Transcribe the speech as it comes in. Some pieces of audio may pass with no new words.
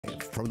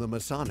from the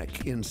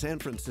Masonic in San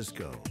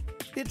Francisco,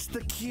 it's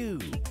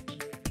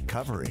theCUBE,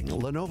 covering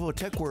Lenovo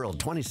Tech World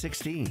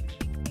 2016.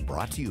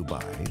 Brought to you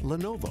by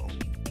Lenovo.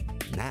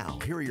 Now,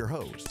 here are your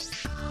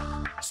hosts,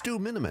 Stu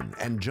Miniman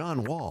and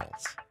John Walls.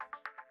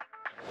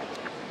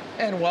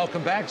 And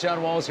welcome back.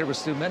 John Walls here with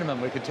Stu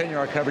Miniman. We continue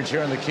our coverage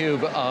here on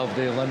theCUBE of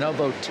the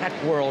Lenovo Tech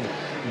World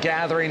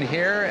gathering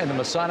here in the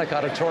Masonic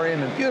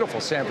Auditorium in beautiful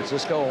San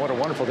Francisco. What a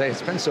wonderful day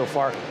it's been so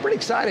far. Pretty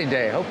exciting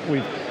day. I hope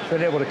we've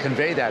been able to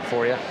convey that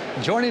for you.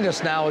 Joining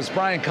us now is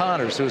Brian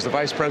Connors, who is the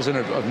Vice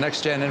President of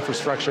Next Gen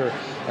Infrastructure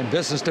and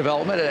Business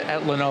Development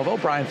at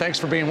Lenovo. Brian, thanks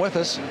for being with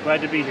us.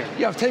 Glad to be here.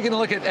 Yeah, I've taken a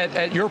look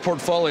at your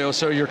portfolio.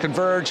 So your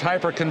Converge,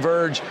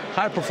 Hyper-Converge,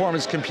 High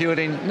Performance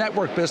Computing,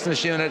 Network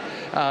Business Unit,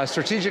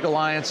 Strategic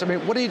Alliance. I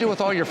mean, what do you do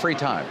with all your free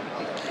time?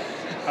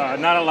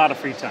 Not a lot of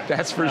free time.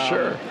 That's for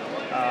sure.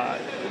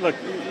 Look,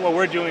 what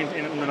we're doing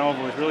in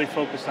Lenovo is really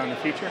focused on the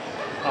future.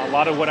 A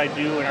lot of what I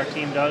do and our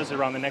team does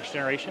around the next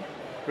generation,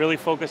 really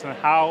focused on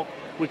how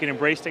we can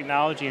embrace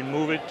technology and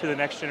move it to the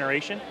next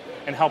generation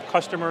and help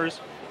customers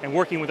and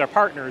working with our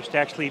partners to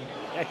actually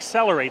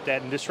accelerate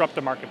that and disrupt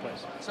the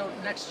marketplace. So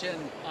next gen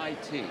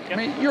IT, yep. I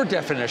mean, your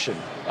definition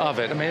of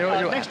it. I mean,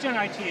 next gen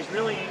IT is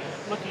really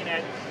looking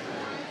at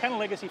kind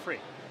of legacy free.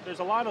 There's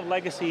a lot of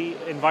legacy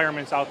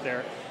environments out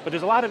there, but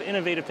there's a lot of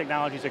innovative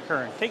technologies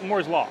occurring. Take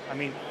Moore's Law. I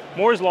mean,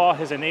 Moore's Law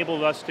has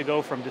enabled us to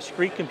go from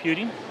discrete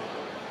computing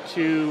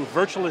to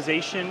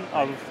virtualization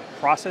of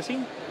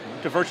processing,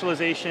 to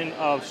virtualization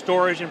of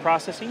storage and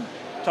processing,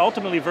 to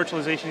ultimately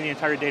virtualization of the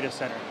entire data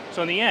center.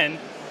 So in the end,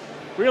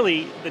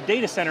 really, the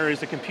data center is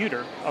the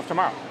computer of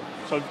tomorrow.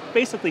 So it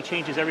basically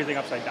changes everything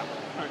upside down.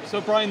 All right,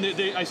 so Brian,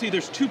 I see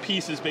there's two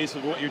pieces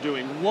basically of what you're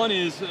doing. One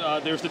is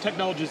there's the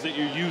technologies that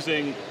you're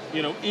using,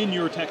 in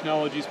your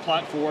technologies,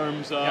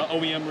 platforms, yep.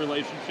 OEM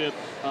relationship.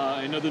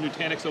 I know the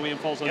Nutanix OEM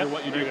falls under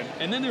what you do. Good.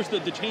 And then there's the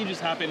changes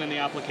happen on the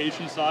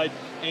application side,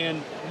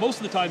 and most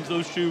of the times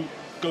those two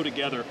go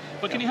together.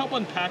 But can you help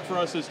unpack for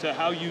us as to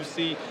how you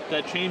see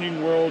that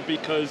changing world?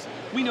 Because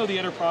we know the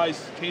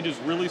enterprise changes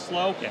really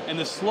slow, and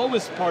the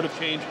slowest part of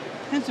change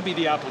tends to be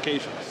the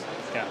applications.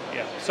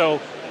 Yeah. So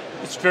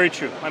it's very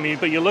true. I mean,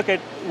 but you look at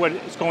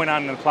what's going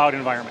on in the cloud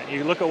environment.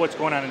 You look at what's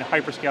going on in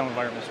hyperscale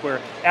environments where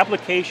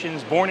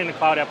applications, born in the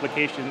cloud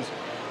applications,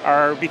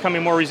 are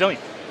becoming more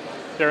resilient.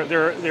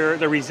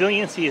 Their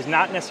resiliency is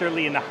not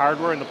necessarily in the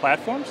hardware and the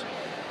platforms.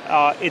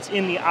 It's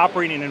in the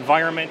operating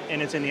environment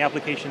and it's in the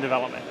application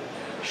development.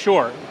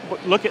 Sure,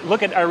 but look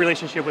at our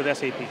relationship with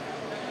SAP.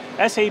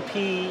 SAP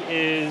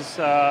is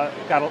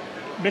got a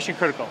mission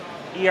critical,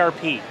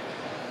 ERP,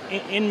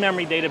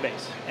 in-memory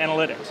database,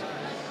 analytics.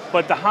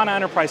 But the HANA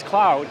Enterprise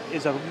Cloud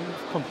is a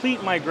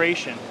complete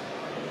migration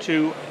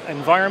to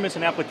environments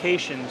and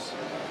applications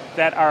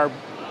that are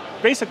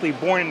basically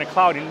born in the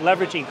cloud and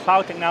leveraging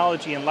cloud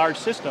technology and large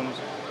systems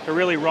to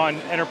really run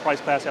enterprise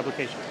class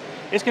applications.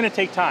 It's going to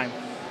take time,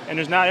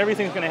 and not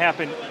everything's going to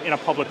happen in a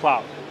public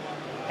cloud.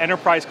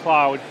 Enterprise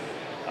cloud,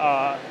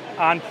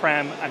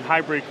 on-prem and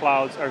hybrid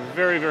clouds are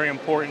very, very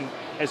important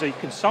as a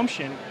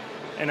consumption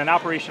and an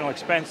operational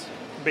expense,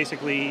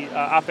 basically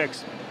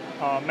OpEx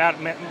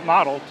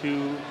model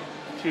to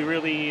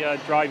really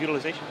drive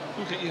utilization.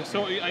 Okay, yeah,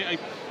 so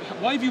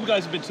why have you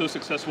guys been so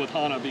successful with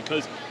HANA?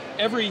 Because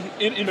every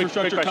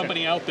infrastructure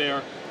company out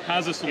there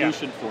has a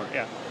solution for it.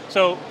 Yeah.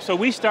 So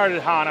we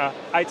started HANA,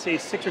 I'd say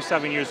 6 or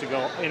 7 years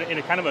ago, in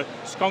a kind of a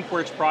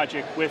skunkworks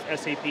project with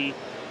SAP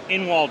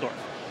in Waldorf.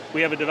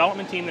 We have a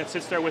development team that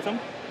sits there with them.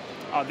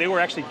 They were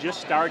actually just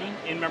starting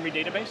in-memory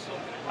database.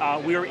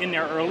 We were in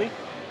there early.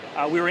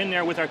 We were in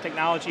there with our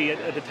technology.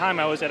 At the time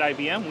I was at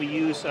IBM, we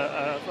used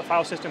a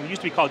file system. It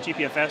used to be called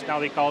GPFS, now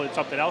they call it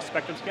something else,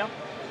 Spectrum Scale.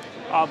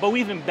 But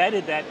we've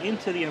embedded that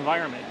into the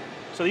environment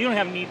so that you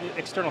don't need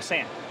external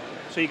SAN.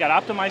 So you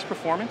got optimized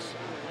performance,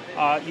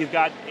 you've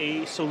got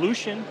a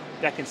solution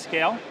that can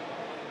scale,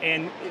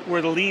 and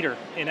we're the leader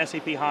in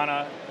SAP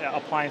HANA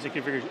appliance and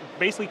configuration,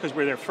 basically because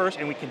we're there first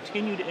and we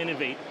continue to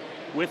innovate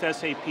with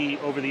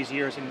SAP over these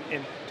years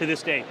and to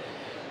this day.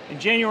 In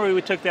January,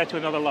 we took that to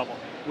another level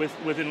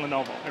within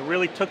Lenovo and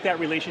really took that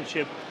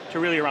relationship to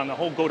really around the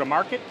whole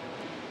go-to-market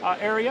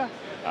area.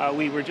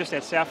 We were just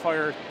at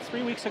Sapphire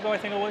 3 weeks ago, I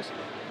think it was,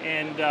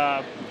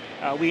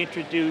 and we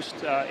introduced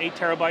 8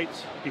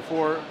 terabytes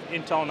before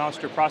Intel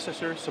announced their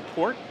processor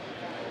support,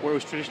 where it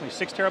was traditionally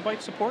 6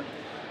 terabyte support.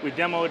 We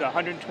demoed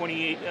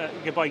 128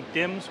 gigabyte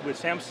DIMMs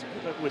with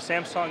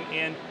Samsung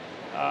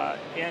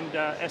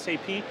and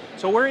SAP.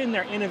 So we're in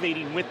there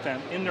innovating with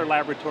them in their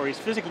laboratories,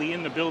 physically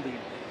in the building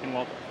in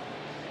Waldorf.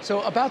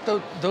 So about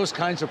those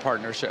kinds of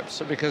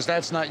partnerships, because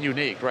that's not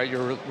unique, right?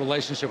 Your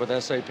relationship with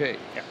SAP. Yeah.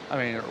 I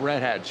mean,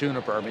 Red Hat,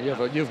 Juniper, I mean,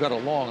 you've got a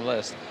long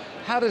list.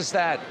 How does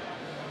that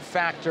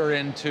factor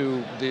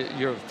into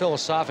your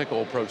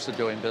philosophical approach to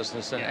doing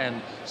business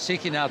and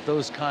seeking out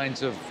those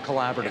kinds of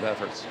collaborative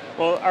efforts?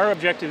 Well, our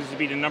objective is to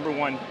be the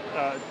 #1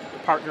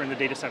 partner in the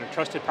data center,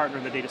 trusted partner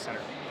in the data center.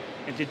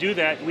 And to do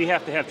that, we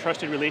have to have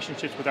trusted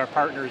relationships with our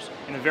partners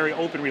and a very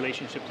open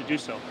relationship to do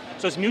so.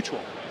 So it's mutual.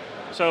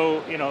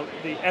 So, you know,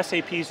 the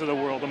SAPs of the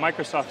world, the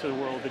Microsofts of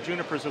the world, the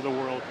Junipers of the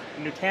world,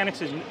 the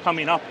Nutanix is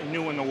coming up and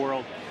new in the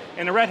world,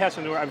 and the Red Hats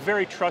in the world are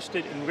very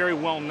trusted and very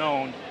well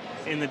known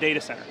in the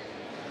data center.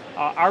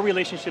 Our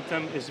relationship with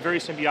them is very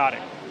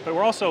symbiotic, but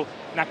we're also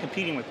not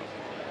competing with them.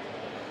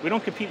 We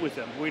don't compete with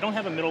them. We don't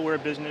have a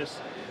middleware business.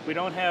 We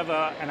don't have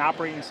an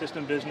operating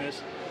system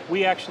business.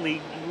 We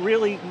actually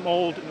really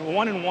mold,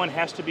 1 and 1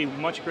 has to be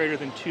much greater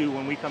than 2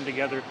 when we come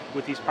together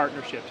with these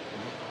partnerships.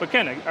 But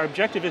again, our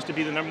objective is to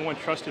be the #1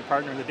 trusted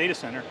partner in the data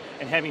center,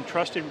 and having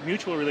trusted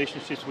mutual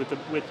relationships with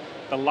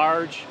the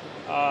large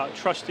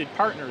trusted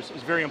partners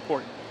is very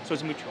important. So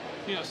it's mutual.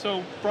 Yeah.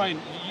 So Brian,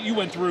 you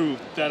went through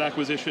that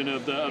acquisition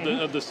of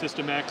the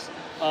System X.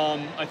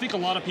 I think a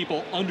lot of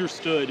people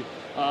understood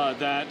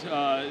that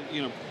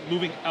you know,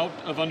 moving out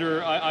of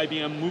under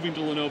IBM, moving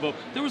to Lenovo,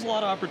 there was a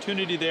lot of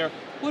opportunity there.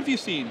 What have you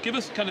seen? Give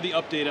us kind of the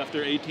update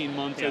after 18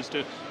 months as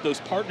to those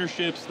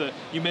partnerships. That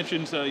you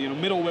mentioned, you know,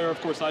 middleware. Of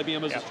course,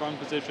 IBM has a strong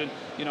position.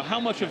 You know, how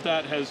much of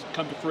that has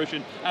come to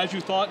fruition as you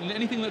thought, and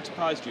anything that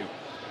surprised you?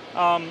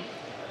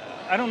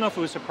 I don't know if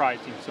it was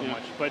surprising so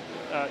much, but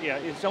yeah,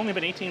 it's only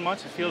been 18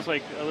 months. It feels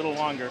like a little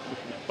longer,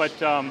 but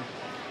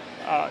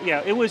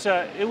yeah, it was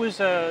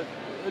a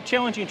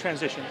challenging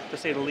transition, to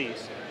say the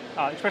least,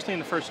 especially in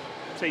the first,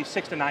 say,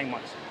 6 to 9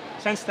 months.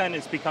 Since then,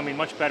 it's becoming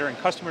much better, and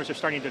customers are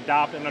starting to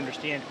adopt and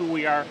understand who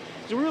we are.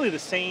 It's really the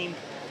same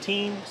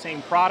team,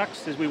 same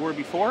products as we were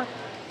before.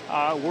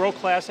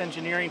 World-class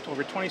engineering,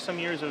 over 20-some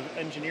years of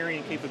engineering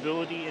and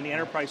capability in the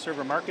enterprise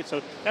server market,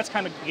 so that's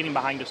kind of getting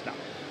behind us now.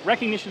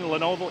 Recognition of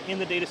Lenovo in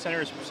the data center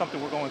is something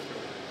we're going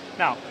through.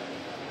 Now,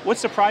 what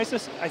surprised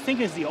us, I think,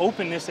 is the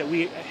openness that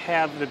we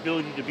have the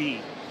ability to be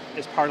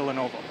as part of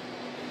Lenovo.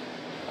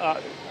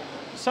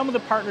 Some of the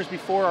partners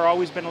before are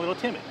always been a little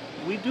timid.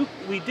 We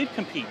did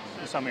compete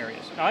in some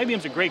areas. Now,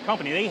 IBM's a great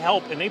company. They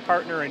help and they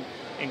partner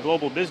in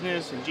global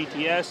business and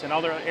GTS and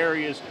other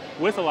areas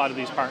with a lot of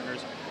these partners,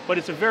 but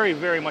it's a very,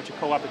 very much a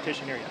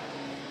coopetition area.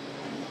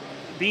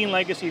 Being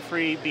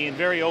legacy-free, being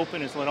very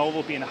open as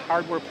Lenovo, being a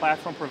hardware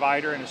platform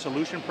provider and a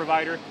solution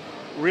provider,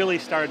 really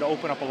started to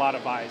open up a lot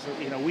of eyes.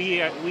 You know,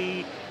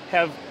 we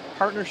have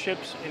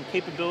partnerships and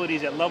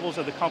capabilities at levels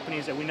of the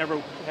companies that we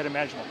never had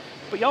imagined.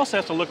 But you also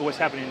have to look at what's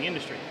happening in the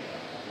industry.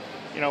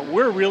 You know,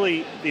 we're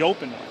really the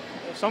open one.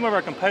 Some of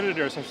our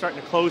competitors are starting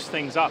to close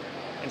things up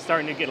and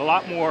starting to get a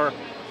lot more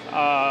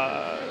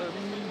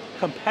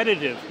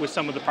competitive with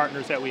some of the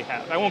partners that we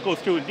have. I won't go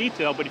through in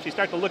detail, but if you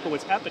start to look at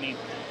what's happening,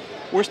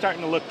 we're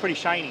starting to look pretty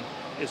shiny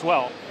as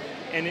well.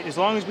 And as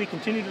long as we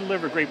continue to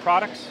deliver great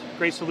products,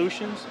 great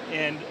solutions,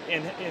 and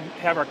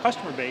have our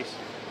customer base,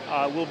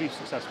 we'll be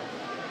successful.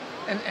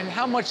 And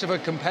how much of a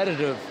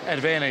competitive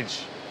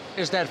advantage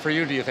is that for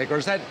you, do you think? Or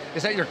is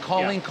that your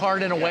calling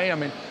card in a way? I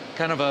mean,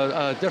 kind of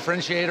a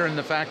differentiator in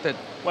the fact that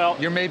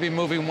you're maybe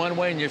moving one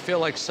way and you feel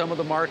like some of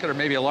the market, or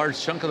maybe a large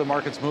chunk of the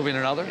market's moving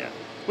another? Yeah.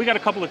 We got a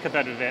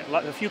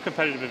few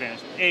competitive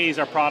advantages. A is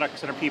our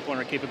products and our people and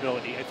our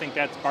capability. I think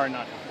that's bar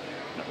none,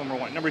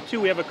 #1. Number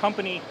 2, we have a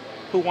company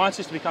who wants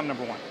us to become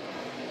 #1.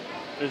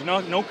 There's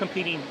no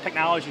competing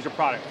technologies or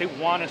products. They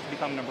want us to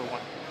become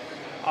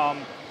 #1.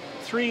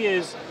 3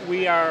 is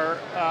we're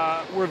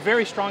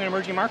very strong in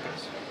emerging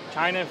markets.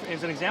 China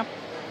is an example.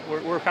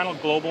 We're kind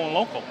of global and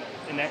local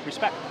in that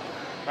respect,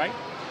 right?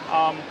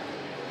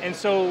 And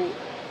so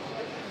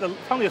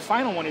probably the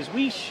final one is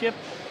we ship,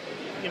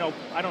 you know,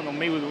 I don't know,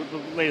 maybe the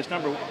latest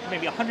number,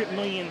 maybe 100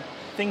 million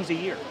things a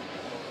year.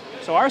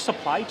 So our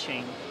supply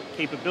chain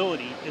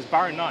capability is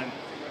bar none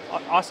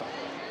awesome.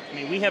 I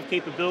mean, we have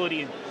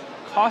capability and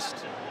cost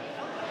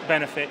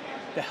benefit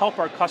to help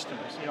our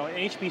customers. You know,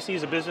 HPC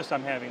is a business I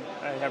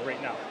have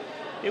right now.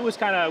 It was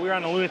kind of, we were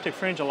on the lunatic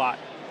fringe a lot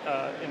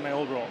in my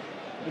old role.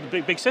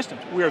 With big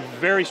systems. We are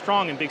very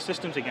strong in big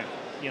systems again.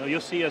 You know,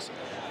 you'll see us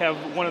have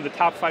one of the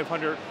top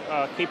 500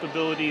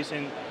 capabilities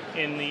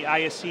in the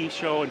ISC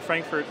show in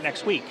Frankfurt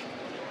next week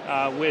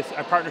with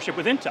a partnership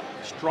with Intel,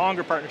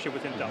 stronger partnership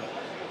with Intel.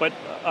 But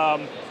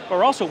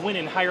we're also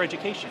winning higher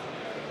education.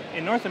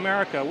 In North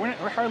America,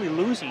 we're hardly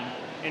losing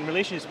in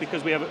relationships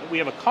because we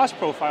have a cost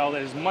profile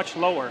that is much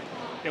lower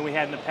than we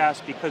had in the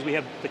past, because we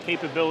have the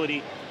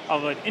capability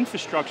of an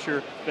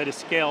infrastructure that is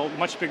scaled,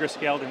 much bigger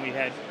scale than we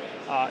had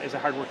as a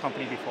hardware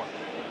company before.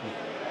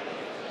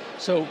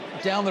 So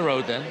down the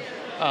road then,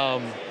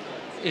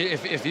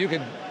 if you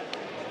could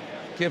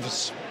give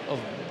us a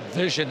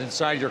vision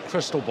inside your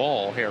crystal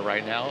ball here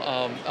right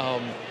now,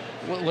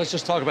 let's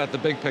just talk about the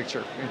big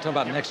picture. You're talking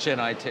about next gen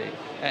IT,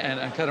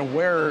 and kind of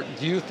where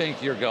do you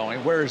think you're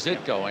going? Where is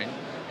it going?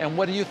 And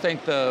what do you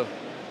think the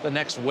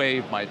next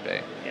wave might be?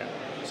 Yeah.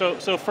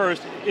 So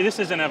first, this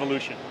is an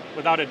evolution,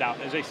 without a doubt.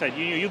 As I said,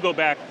 you go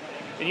back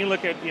and you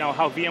look at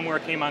how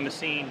VMware came on the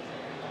scene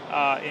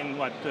in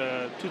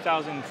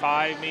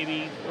 2005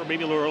 maybe, or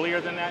maybe a little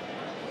earlier than that.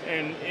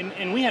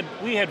 And we had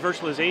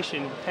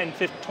virtualization 10,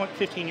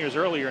 15 years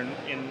earlier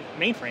in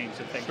mainframes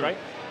and things, right?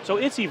 So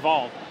it's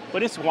evolved,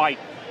 but it's wide.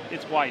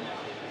 It's wide.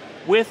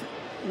 With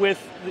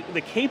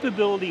the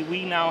capability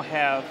we now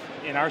have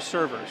in our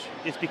servers,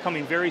 it's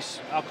becoming very,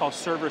 I'll call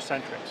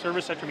server-centric.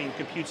 Server-centric meaning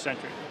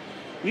compute-centric.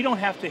 We don't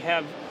have to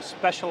have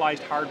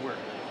specialized hardware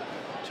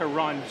to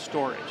run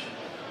storage,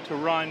 to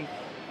run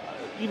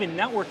even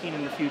networking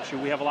in the future.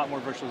 We have a lot more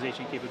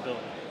virtualization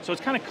capability. So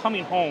it's kind of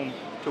coming home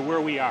to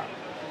where we are.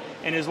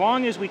 And as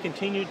long as we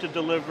continue to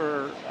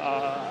deliver,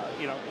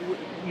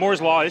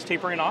 Moore's Law is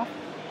tapering off,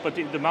 but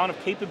the amount of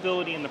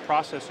capability in the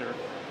processor,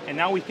 and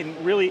now we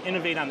can really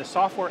innovate on the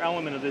software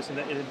element of this in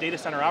a data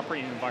center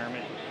operating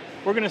environment,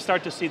 we're going to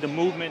start to see the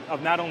movement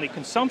of not only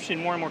consumption,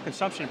 more and more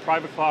consumption in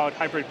private cloud,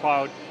 hybrid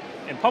cloud,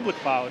 and public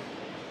cloud,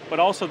 but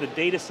also the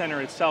data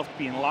center itself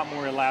being a lot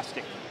more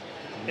elastic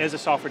as a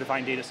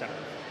software-defined data center.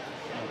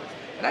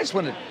 And I just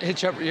want to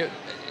hitch up,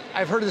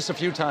 I've heard this a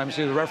few times,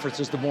 the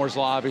references to Moore's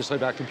Law, obviously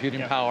about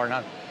computing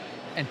power,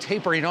 and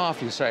tapering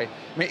off, you say.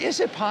 I mean,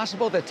 is it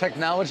possible that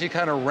technology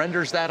kind of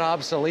renders that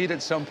obsolete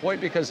at some point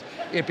because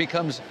it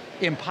becomes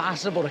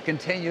impossible to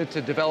continue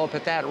to develop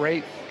at that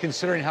rate,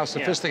 considering how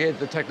sophisticated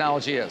the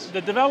technology is?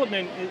 The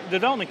development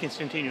can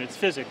continue. It's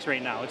physics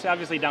right now. It's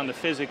obviously down to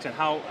physics and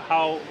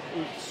how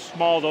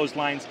small those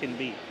lines can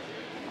be.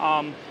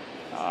 One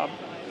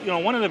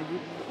of the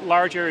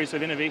large areas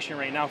of innovation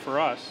right now for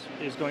us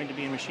is going to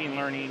be in machine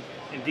learning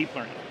and deep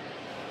learning.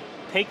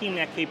 Taking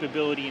that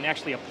capability and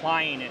actually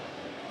applying it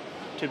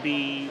to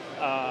be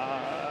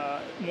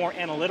more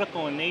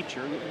analytical in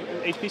nature,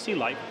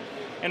 HPC-like,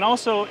 and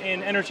also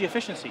in energy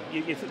efficiency.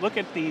 You look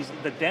at the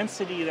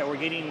density that we're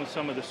getting with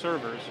some of the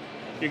servers.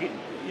 It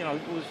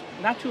was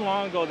not too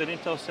long ago that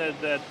Intel said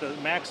that the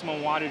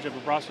maximum wattage of a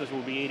processor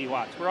will be 80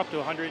 watts. We're up to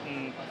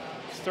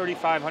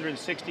 135,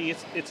 160.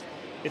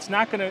 It's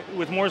not going to,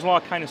 with Moore's Law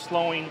kind of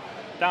slowing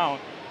down,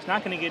 it's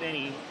not going to get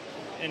any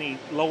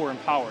lower in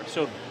power.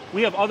 So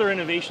we have other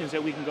innovations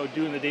that we can go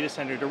do in the data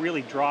center to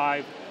really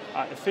drive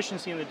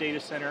efficiency in the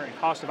data center and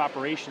cost of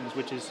operations,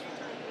 which is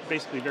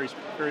basically very,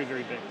 very,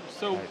 very big.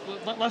 So,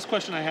 last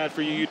question I had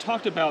for you. You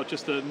talked about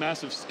just the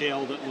massive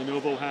scale that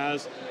Lenovo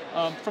has.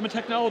 From a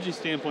technology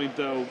standpoint,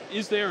 though,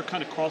 is there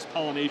kind of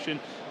cross-pollination?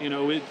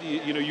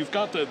 You've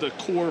got the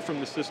core from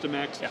the System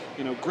X.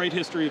 Yeah. Great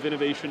history of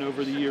innovation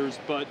over the years.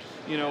 But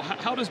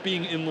how does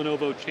being in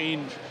Lenovo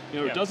change?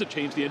 Does it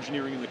change the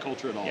engineering and the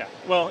culture at all? Yeah.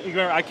 Well,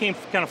 I came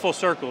kind of full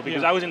circle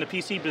because I was in the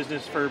PC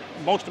business for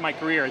most of my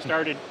career. I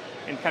started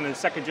in kind of the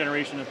second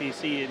generation of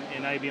PC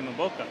in IBM and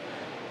Boca.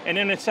 And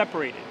then it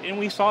separated, and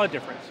we saw a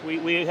difference.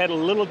 We had a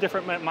little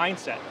different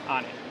mindset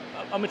on it,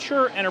 a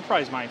mature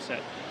enterprise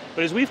mindset.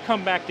 But as we've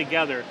come back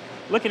together,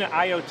 looking at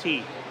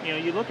IoT,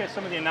 you look at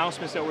some of the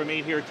announcements that were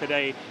made here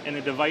today and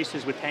the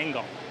devices with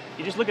Tango.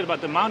 You just look at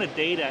about the amount of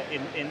data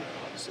and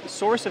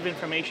source of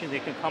information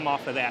that can come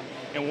off of that.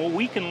 And what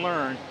we can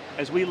learn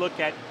as we look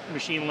at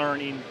machine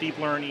learning, deep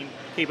learning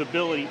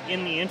capability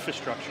in the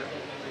infrastructure.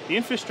 The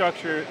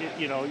infrastructure,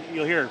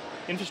 you'll hear,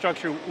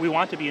 infrastructure, we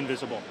want to be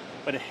invisible,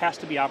 but it has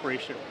to be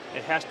operational.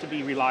 It has to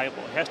be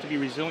reliable. It has to be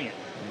resilient.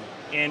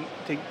 And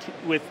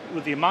with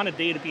the amount of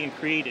data being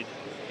created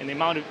and the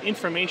amount of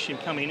information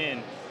coming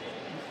in,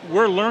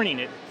 we're learning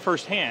it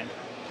firsthand.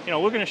 We're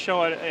going to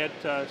show it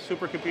at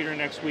Supercomputer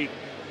next week,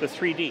 the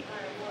 3D.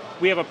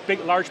 We have a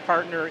large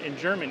partner in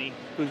Germany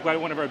who's got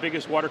one of our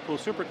biggest water-cooled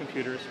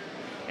supercomputers,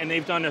 and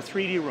they've done a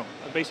 3D room,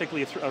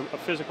 basically a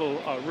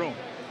physical room.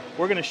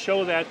 We're going to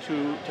show that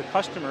to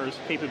customers'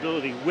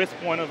 capability with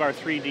one of our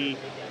 3D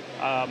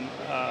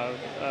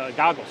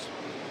goggles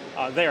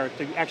there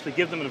to actually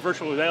give them the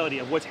virtual reality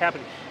of what's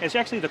happening. And it's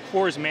actually the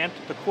core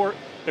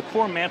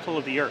mantle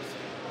of the Earth,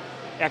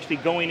 actually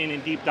going in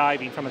and deep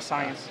diving from a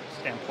science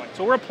standpoint.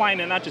 So we're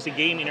applying it not just to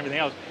gaming and everything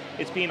else,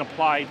 it's being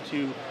applied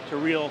to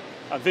real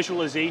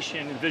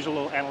visualization and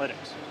visual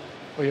analytics.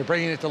 Well, you're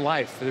bringing it to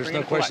life. There's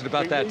no question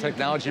about that.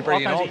 Technology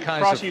bringing all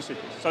kinds of cross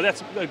usages. So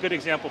that's a good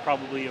example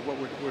probably of what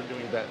we're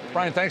doing.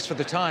 Brian, thanks for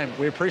the time.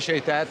 We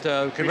appreciate that.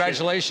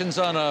 Congratulations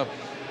on a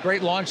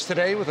great launch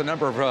today with a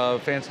number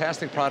of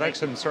fantastic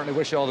products, and certainly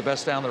wish you all the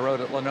best down the road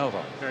at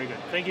Lenovo. Very good.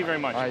 Thank you very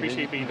much.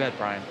 Appreciate being here. You bet,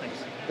 Brian. Thanks.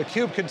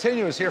 theCUBE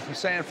continues here from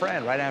San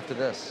Fran right after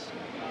this.